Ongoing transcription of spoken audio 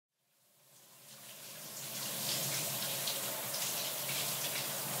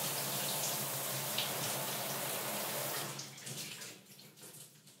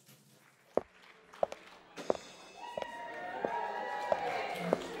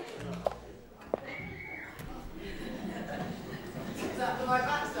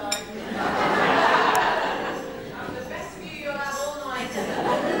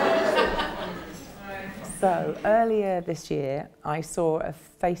earlier this year, I saw a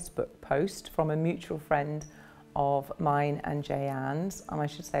Facebook post from a mutual friend of mine and Jeanne's, and I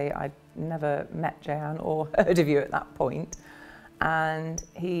should say I'd never met Jeanne or heard of you at that point, and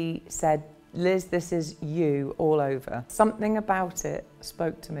he said, "Liz, this is you all over." Something about it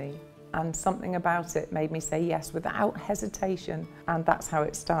spoke to me, and something about it made me say yes without hesitation, and that's how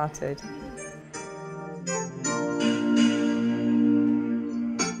it started.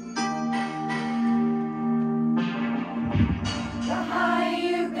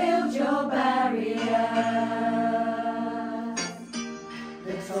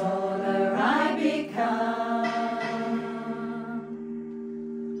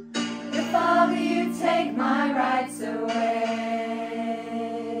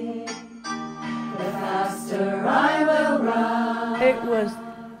 It was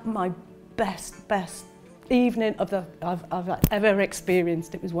my best evening I've ever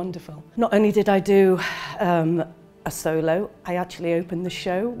experienced. It was wonderful. Not only did I do a solo, I actually opened the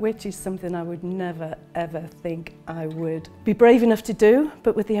show, which is something I would never ever think I would be brave enough to do,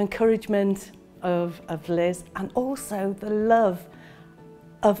 but with the encouragement of Liz and also the love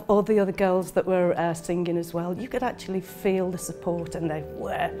of all the other girls that were singing as well. You could actually feel the support, and they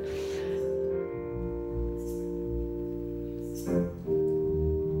were.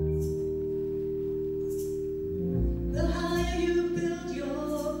 The higher you build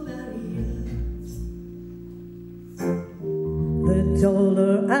your barriers, the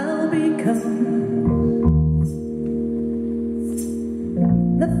taller I'll become.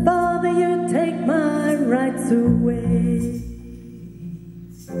 The farther you take my rights away,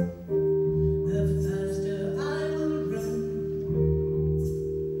 the faster I will run.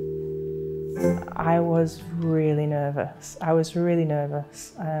 I was really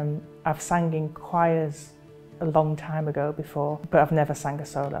nervous. I've sang in choirs a long time ago before, but I've never sang a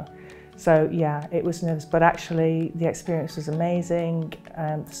solo. So yeah, it was nervous, but actually the experience was amazing.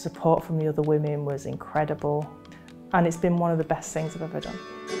 The support from the other women was incredible, and it's been one of the best things I've ever done.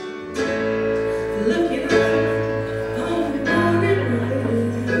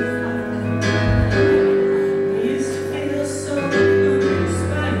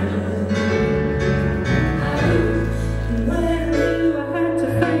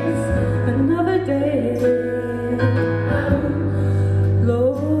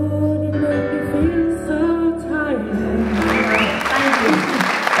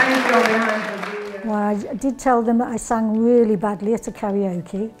 Well, I did tell them that I sang really badly at a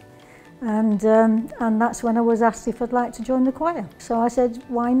karaoke, and that's when I was asked if I'd like to join the choir. So I said,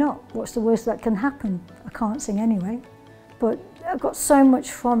 why not? What's the worst that can happen? I can't sing anyway. But I got so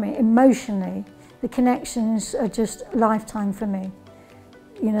much from it emotionally. The connections are just a lifetime for me.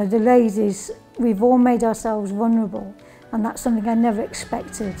 You know, the ladies, we've all made ourselves vulnerable, and that's something I never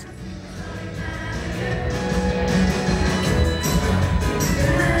expected.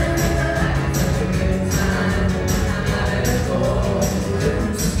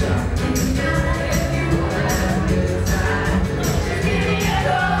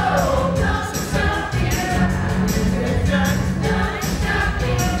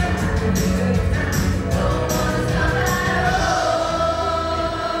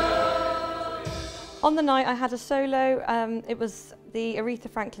 On the night I had a solo. It was the Aretha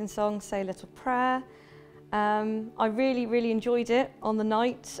Franklin song, Say a Little Prayer. I really enjoyed it on the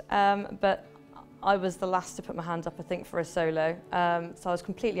night, but I was the last to put my hand up, I think, for a solo. So I was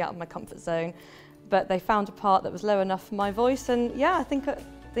completely out of my comfort zone, but they found a part that was low enough for my voice, and yeah, I think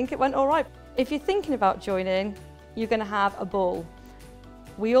it went all right. If you're thinking about joining, you're going to have a ball.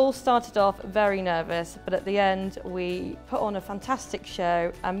 We all started off very nervous, but at the end we put on a fantastic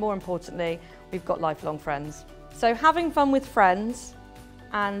show, and more importantly, we've got lifelong friends. So having fun with friends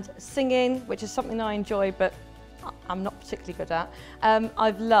and singing, which is something I enjoy but I'm not particularly good at,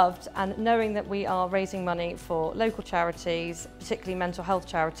 I've loved, and knowing that we are raising money for local charities, particularly mental health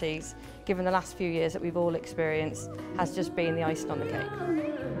charities, given the last few years that we've all experienced, has just been the icing on the cake.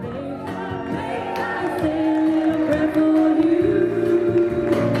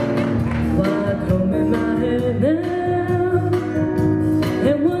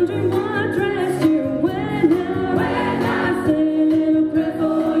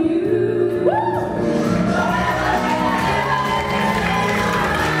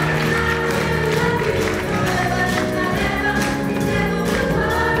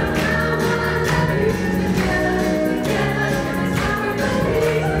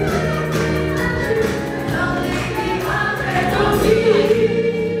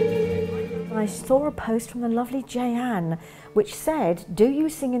 I saw a post from the lovely Jeanne which said, do you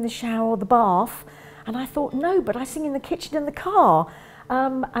sing in the shower or the bath? And I thought, no, but I sing in the kitchen and the car.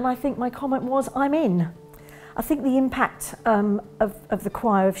 And I think my comment was, I'm in. I think the impact of the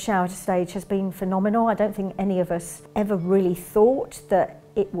choir of Shower to Stage has been phenomenal. I don't think any of us ever really thought that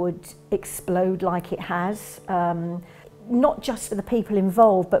it would explode like it has. Not just for the people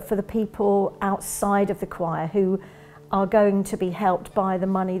involved, but for the people outside of the choir who are going to be helped by the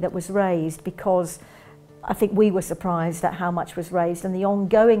money that was raised, because I think we were surprised at how much was raised and the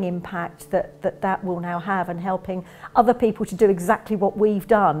ongoing impact that will now have, and helping other people to do exactly what we've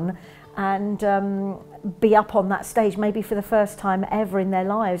done and be up on that stage maybe for the first time ever in their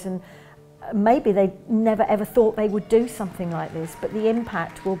lives, and maybe they never ever thought they would do something like this, but the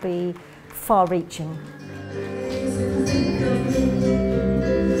impact will be far-reaching.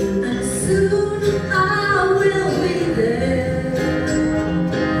 And soon I will be there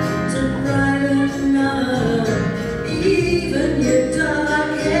to brighten up even your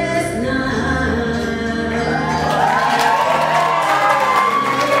darkest night.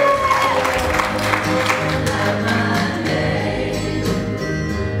 My name,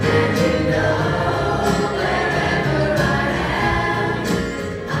 and you know wherever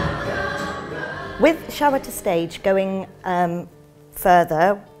I am. With Shower to Stage going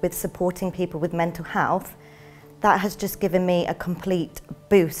further with supporting people with mental health, that has just given me a complete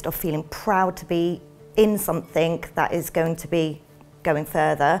boost of feeling proud to be in something that is going to be going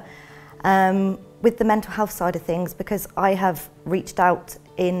further. With the mental health side of things, because I have reached out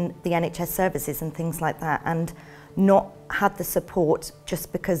in the NHS services and things like that and not had the support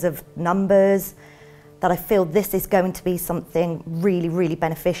just because of numbers, that I feel this is going to be something really, really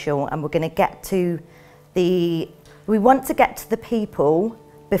beneficial, and we're going to get to we want to get to the people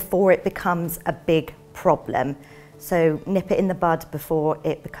before it becomes a big problem. So nip it in the bud before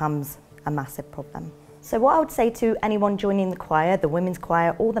it becomes a massive problem. So what I would say to anyone joining the choir, the women's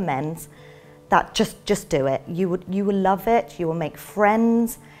choir or the men's, that just do it. You will love it, you will make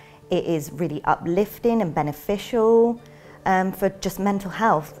friends. It is really uplifting and beneficial for just mental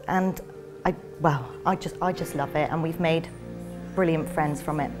health. And I just love it, and we've made brilliant friends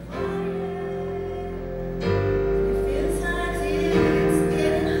from it.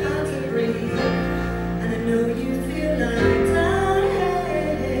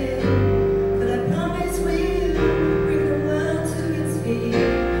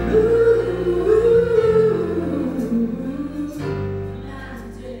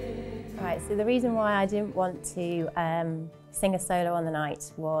 So the reason why I didn't want to sing a solo on the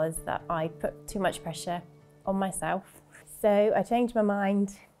night was that I put too much pressure on myself. So I changed my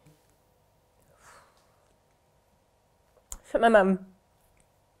mind for my mum.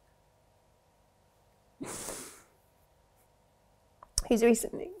 Who's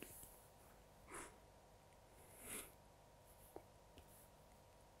recently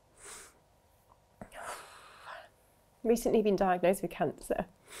been diagnosed with cancer.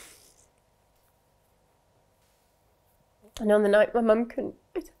 And on the night my mum couldn't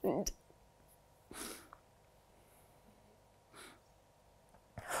attend.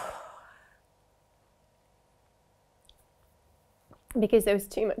 Because there was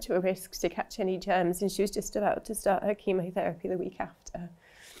too much of a risk to catch any germs, and she was just about to start her chemotherapy the week after.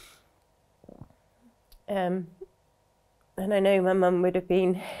 And I know my mum would have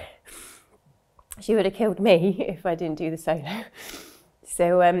been, she would have killed me if I didn't do the solo.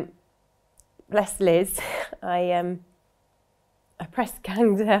 So bless Liz, I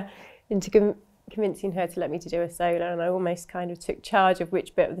press-ganged her into convincing her to let me to do a solo, and I almost kind of took charge of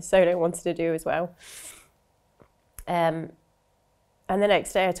which bit of the solo I wanted to do as well. And the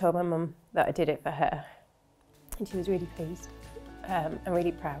next day I told my mum that I did it for her, and she was really pleased and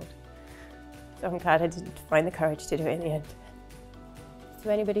really proud. So I'm glad I didn't find the courage to do it in the end.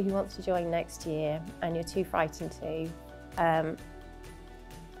 So anybody who wants to join next year and you're too frightened to,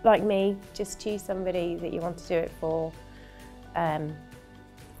 like me, just choose somebody that you want to do it for.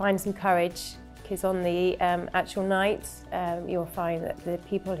 Find some courage, because on the actual night you'll find that the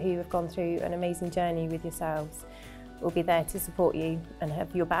people who have gone through an amazing journey with yourselves will be there to support you and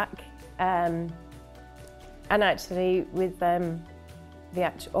have your back. And actually with on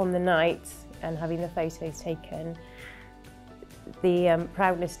the night and having the photos taken, the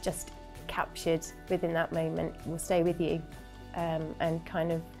proudness just captured within that moment will stay with you and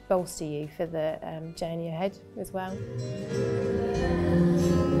kind of bolster you for the journey ahead as well.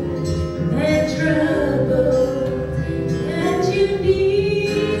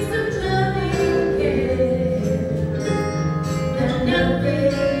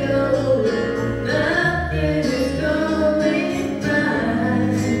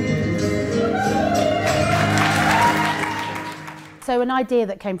 So an idea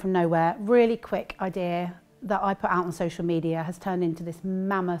that came from nowhere, really quick idea that I put out on social media, has turned into this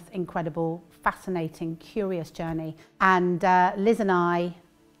mammoth, incredible fascinating, curious journey. And Liz and I,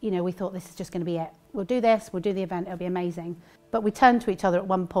 you know, we thought this is just going to be it. We'll do this, we'll do the event, it'll be amazing. But we turned to each other at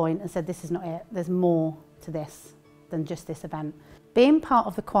one point and said, this is not it. There's more to this than just this event. Being part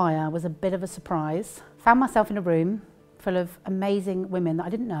of the choir was a bit of a surprise. Found myself in a room full of amazing women that I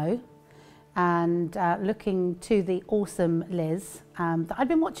didn't know, and looking to the awesome Liz that I'd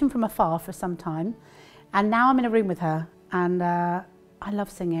been watching from afar for some time. And now I'm in a room with her, and I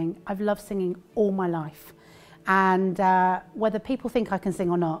love singing. I've loved singing all my life. And whether people think I can sing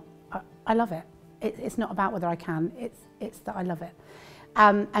or not, I love it. It's not about whether I can, it's that I love it.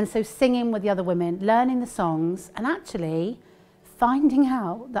 And so singing with the other women, learning the songs, and actually finding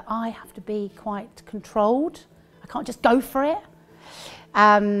out that I have to be quite controlled. I can't just go for it.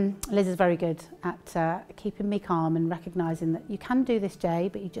 Liz is very good at keeping me calm and recognising that you can do this, Jay,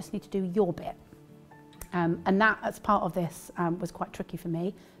 but you just need to do your bit. And that, as part of this, was quite tricky for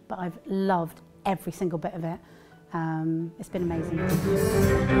me, but I've loved every single bit of it. It's been amazing.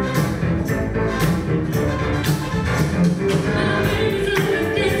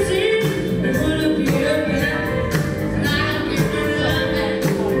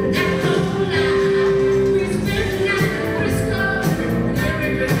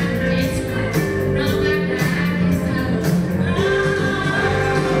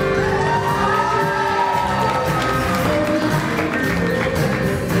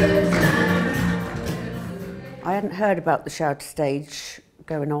 I hadn't heard about the shout stage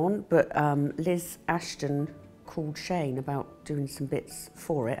going on, but Liz Ashton called Shane about doing some bits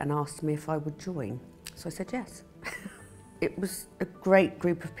for it and asked me if I would join. So I said yes. It was a great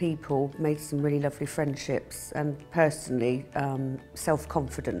group of people, made some really lovely friendships, and personally,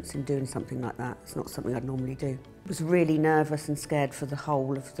 self-confidence in doing something like that. It's not something I'd normally do. I was really nervous and scared for the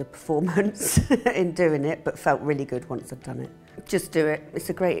whole of the performance in doing it, but felt really good once I'd done it. Just do it. It's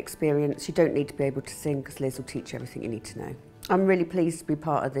a great experience. You don't need to be able to sing because Liz will teach you everything you need to know. I'm really pleased to be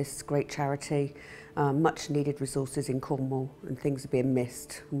part of this great charity. Much needed resources in Cornwall, and things are being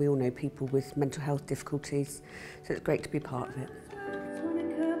missed. And we all know people with mental health difficulties, so it's great to be part of it.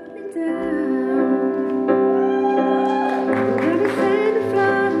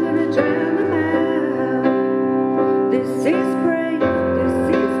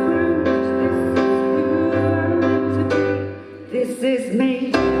 This is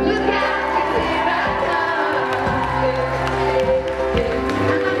me. Look out!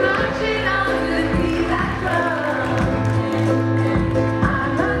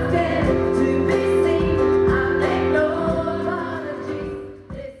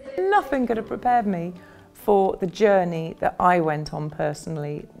 Nothing could have prepared me for the journey that I went on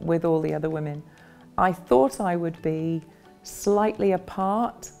personally with all the other women. I thought I would be slightly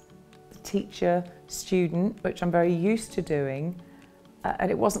apart, teacher, student, which I'm very used to doing, and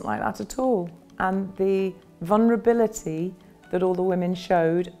it wasn't like that at all. And the vulnerability that all the women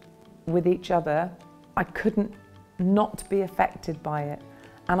showed with each other, I couldn't not be affected by it.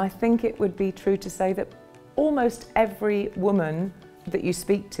 And I think it would be true to say that almost every woman that you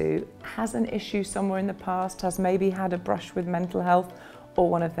speak to has an issue somewhere in the past, has maybe had a brush with mental health, or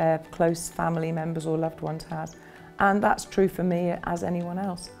one of their close family members or loved ones has. And that's true for me as anyone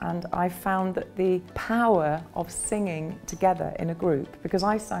else. And I found that the power of singing together in a group, because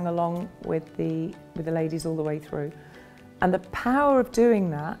I sang along with the ladies all the way through, and the power of doing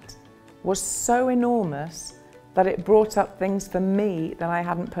that was so enormous that it brought up things for me that I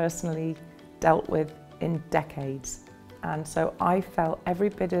hadn't personally dealt with in decades. And so I felt every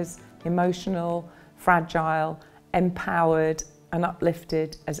bit as emotional, fragile, empowered and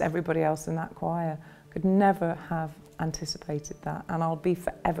uplifted as everybody else in that choir. Could never have anticipated that, and I'll be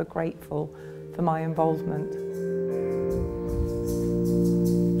forever grateful for my involvement.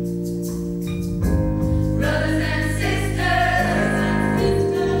 Brothers and sisters,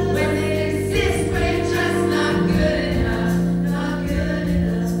 when they insist we're just not good enough, not good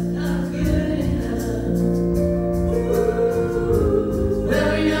enough, not good enough. Well,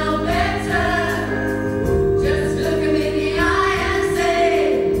 we know better. Just look 'em in the eye and say,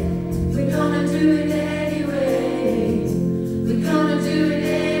 we're gonna do it anyway. We're gonna do it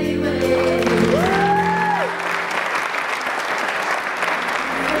anyway.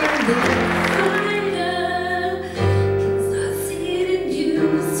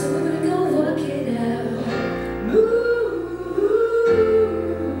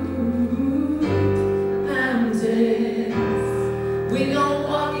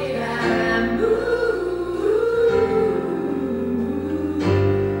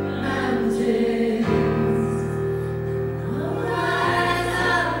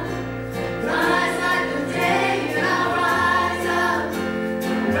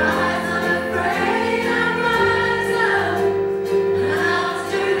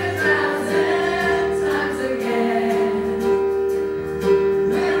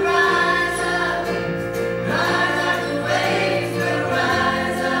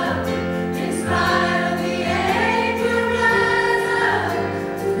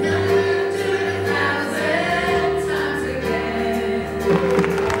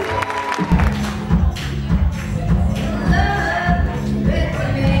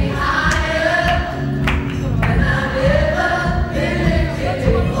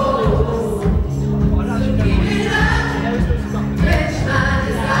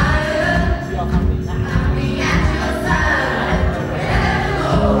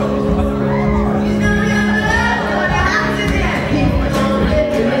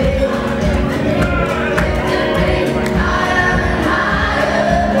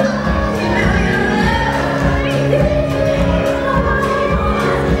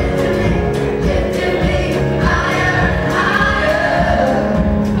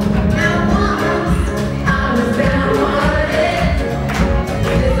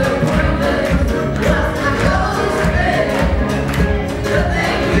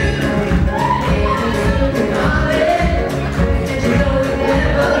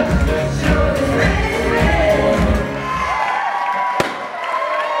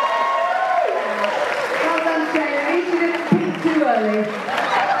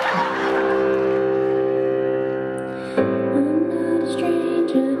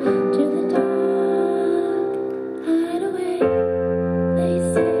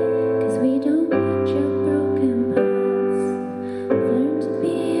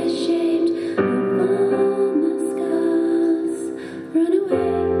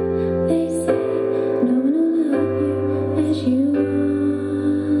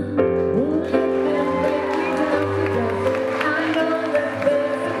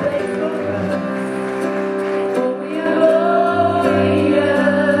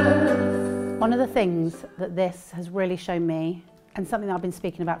 One of the things that this has really shown me, and something that I've been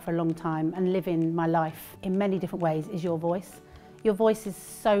speaking about for a long time and living my life in many different ways, is your voice. Your voice is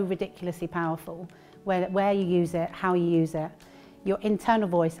so ridiculously powerful, where you use it, how you use it, your internal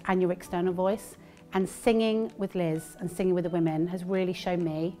voice and your external voice. And singing with Liz and singing with the women has really shown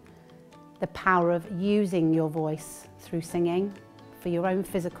me the power of using your voice through singing for your own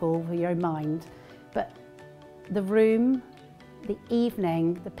physical, for your own mind. But the room, the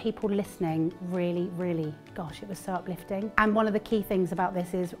evening, the people listening, really, gosh, it was so uplifting. And one of the key things about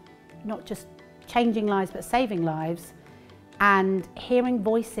this is not just changing lives, but saving lives, and hearing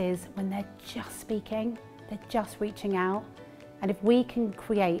voices when they're just speaking, they're just reaching out. And if we can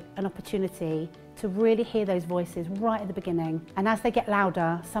create an opportunity to really hear those voices right at the beginning, and as they get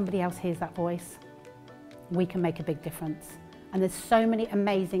louder, somebody else hears that voice, we can make a big difference. And there's so many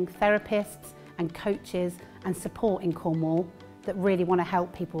amazing therapists and coaches and support in Cornwall that really want to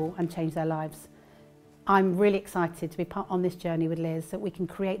help people and change their lives. I'm really excited to be part on this journey with Liz, that we can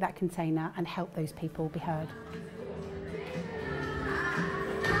create that container and help those people be heard.